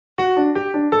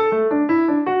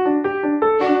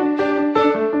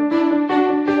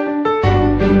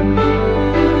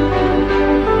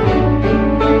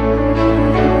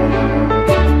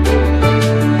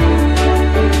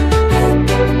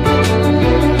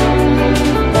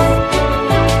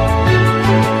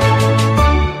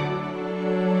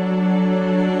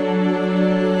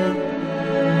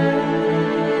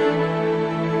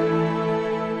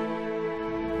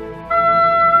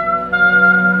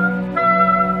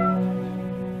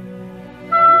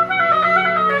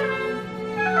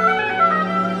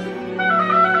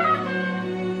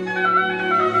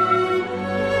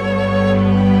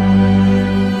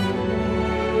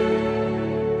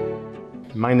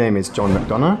is John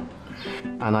McDonough,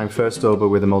 and I'm first oboe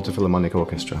with the Malta Philharmonic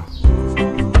Orchestra.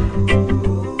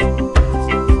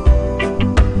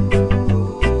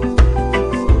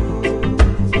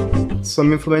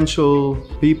 Some influential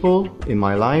people in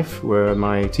my life were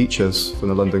my teachers from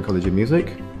the London College of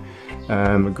Music.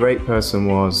 A great person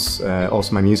was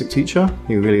also my music teacher.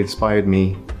 He really inspired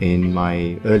me in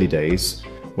my early days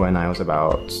when I was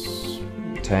about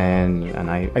 10, and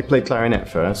I played clarinet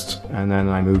first, and then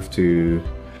I moved to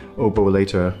oboe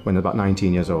later when I was about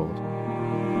 19 years old.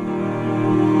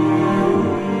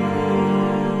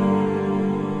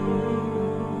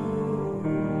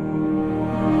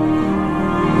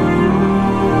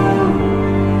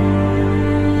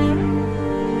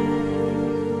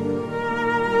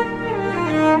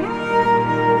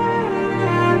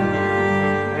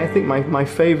 I think my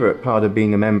favourite part of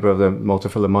being a member of the Malta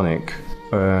Philharmonic,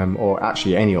 or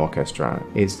actually any orchestra,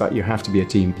 is that you have to be a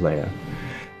team player.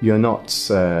 You're not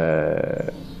just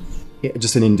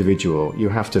an individual. You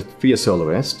have to be a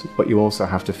soloist, but you also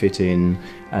have to fit in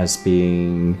as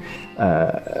being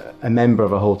a member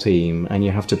of a whole team, and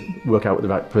you have to work out with the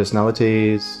right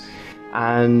personalities,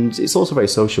 and it's also very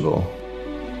sociable.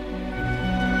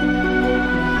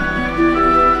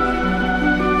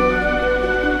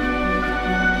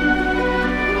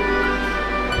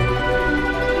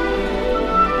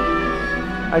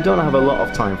 I don't have a lot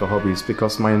of time for hobbies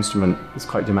because my instrument is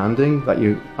quite demanding.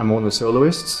 I'm one of the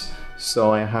soloists,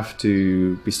 so I have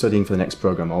to be studying for the next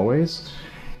program always.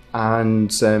 And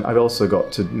I've also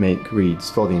got to make reeds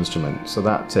for the instrument, so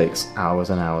that takes hours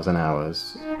and hours and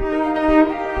hours.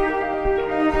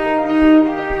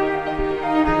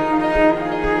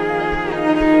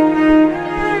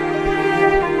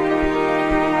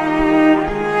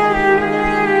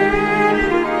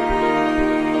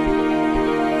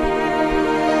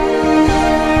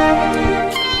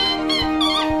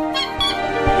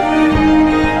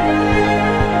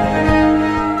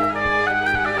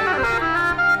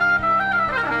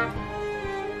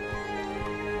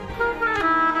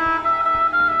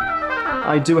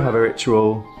 I do have a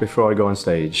ritual before I go on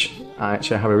stage. I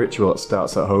actually have a ritual that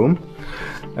starts at home.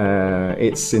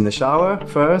 It's in the shower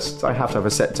first. I have to have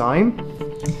a set time.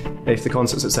 If the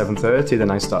concert's at 7:30, then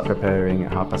I start preparing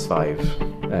at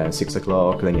 5:30, 6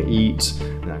 o'clock, then you eat,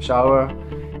 then I shower,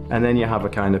 and then you have a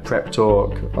kind of prep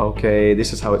talk. Okay,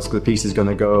 this is how the piece is going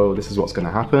to go, this is what's going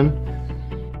to happen.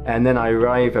 And then I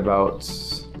arrive about,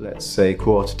 let's say,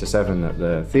 6:45 at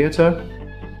the theatre.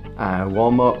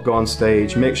 Warm up, go on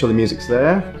stage, make sure the music's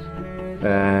there,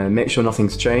 make sure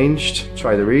nothing's changed,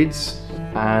 try the reeds,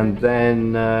 and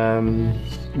then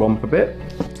warm up a bit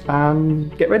and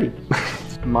get ready.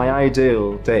 My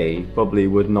ideal day probably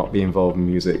would not be involved in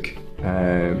music.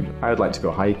 I would like to go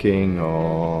hiking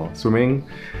or swimming,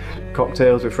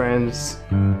 cocktails with friends.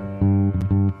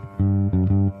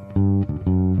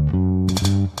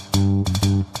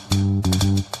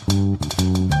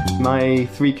 My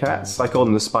 3 cats, I call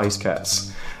them the Spice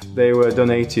Cats. They were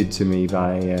donated to me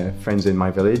by friends in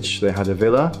my village. They had a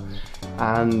villa,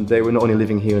 and they were not only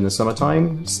living here in the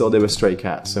summertime, so they were stray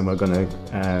cats and were going to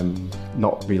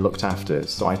not be looked after.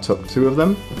 So I took 2 of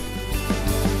them.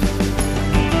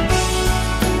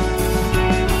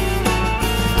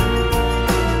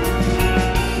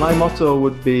 My motto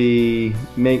would be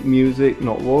make music,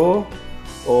 not war,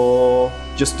 or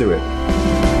just do it.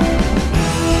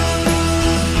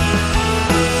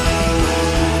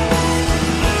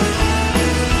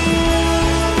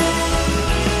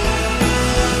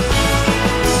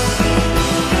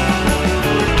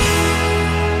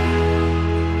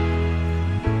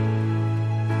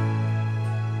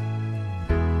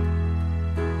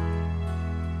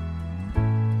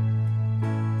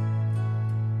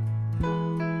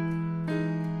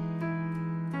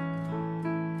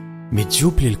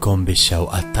 Miġġub lilkom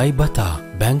bix-xewqa tajba ta'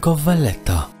 Bank of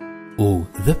Valletta u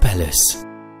The Palace.